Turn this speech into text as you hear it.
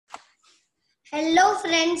Hello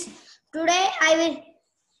friends, today I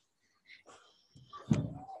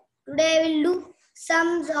will do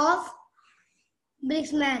sums of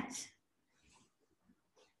BRICSMATHs.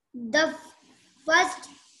 The first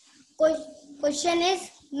question is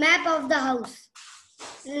map of the house.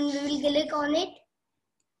 Then we will click on it.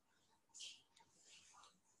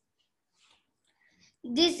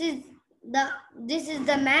 This is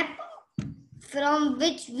the map from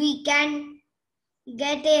which we can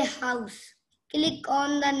get a house. Click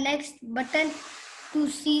on the next button to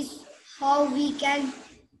see how we can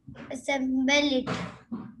assemble it.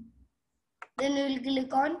 Then we will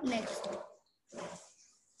click on next.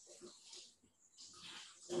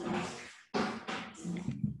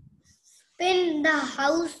 Spin the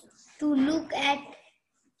house to look at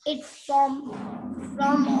it from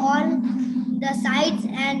all the sides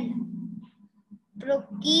and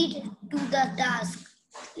proceed to the task.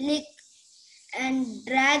 Click and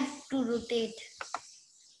drag to rotate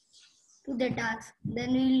to the task.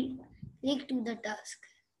 Then we will click to the task.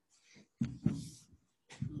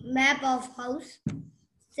 Map of house.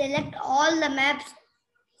 Select all the maps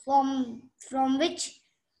from which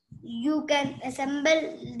you can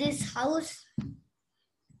assemble this house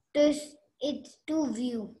to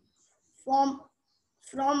view from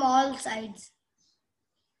all sides.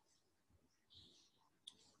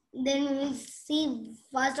 Then we will see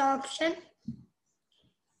first option.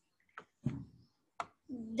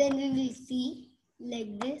 Then we will see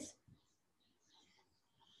like this.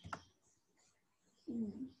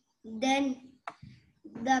 Then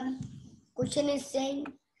the question is saying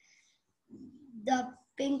the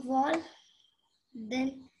pink wall,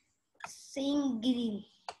 then saying green.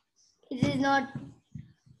 It is not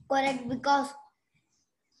correct because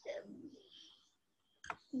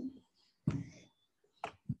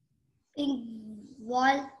pink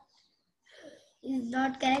wall is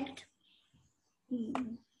not correct.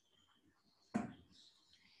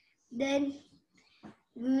 Then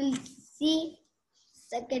we will see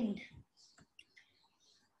second.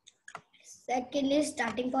 Second is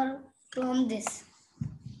starting from this.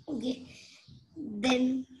 Okay.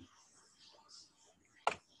 Then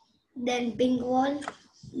pink wall,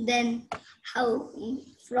 then how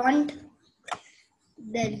front,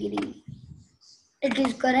 then green. It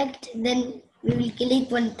is correct. Then we will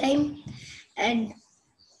click one time and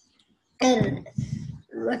a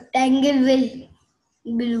rectangle will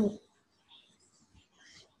blue.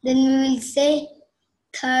 Then we will say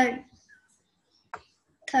third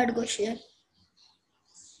question.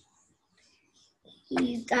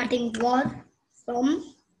 He is starting from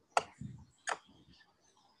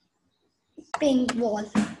pink wall.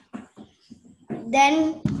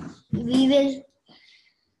 Then we will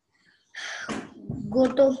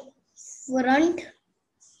go to front,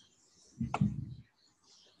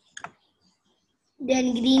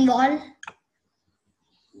 then green wall,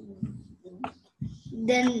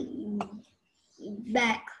 then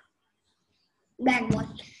back wall.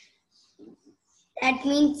 That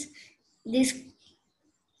means this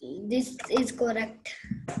is correct.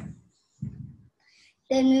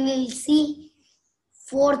 Then we will see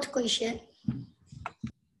fourth question.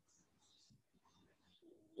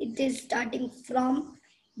 It is starting from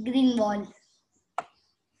green wall.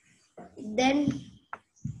 Then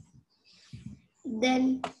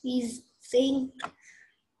he's saying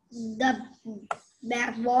the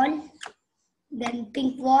back wall, then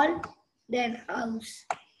pink wall, then house.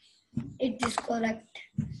 It is correct.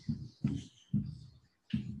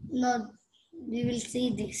 Now we will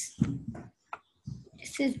see this.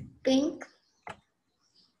 This is pink.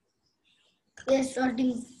 We are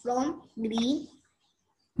starting from green,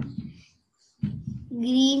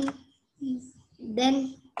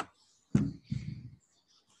 then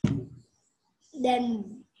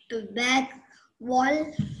to back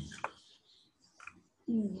wall,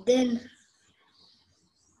 then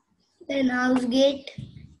house gate.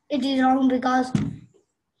 It is wrong because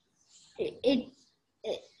it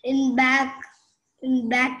in back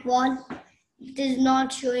wall it is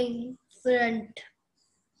not showing front.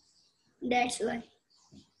 That's why.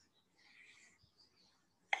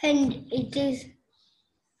 And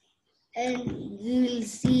we will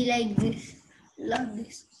see like this. Love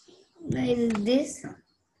this. Like this.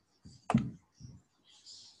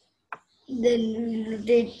 Then we will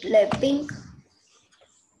rotate like pink.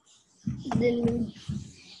 Then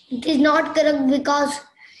it is not correct because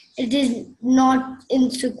it is not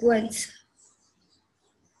in sequence.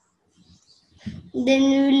 Then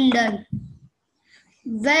we will done.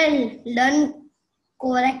 Well done,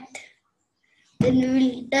 correct. Then we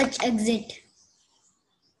will touch exit.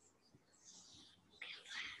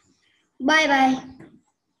 Bye bye.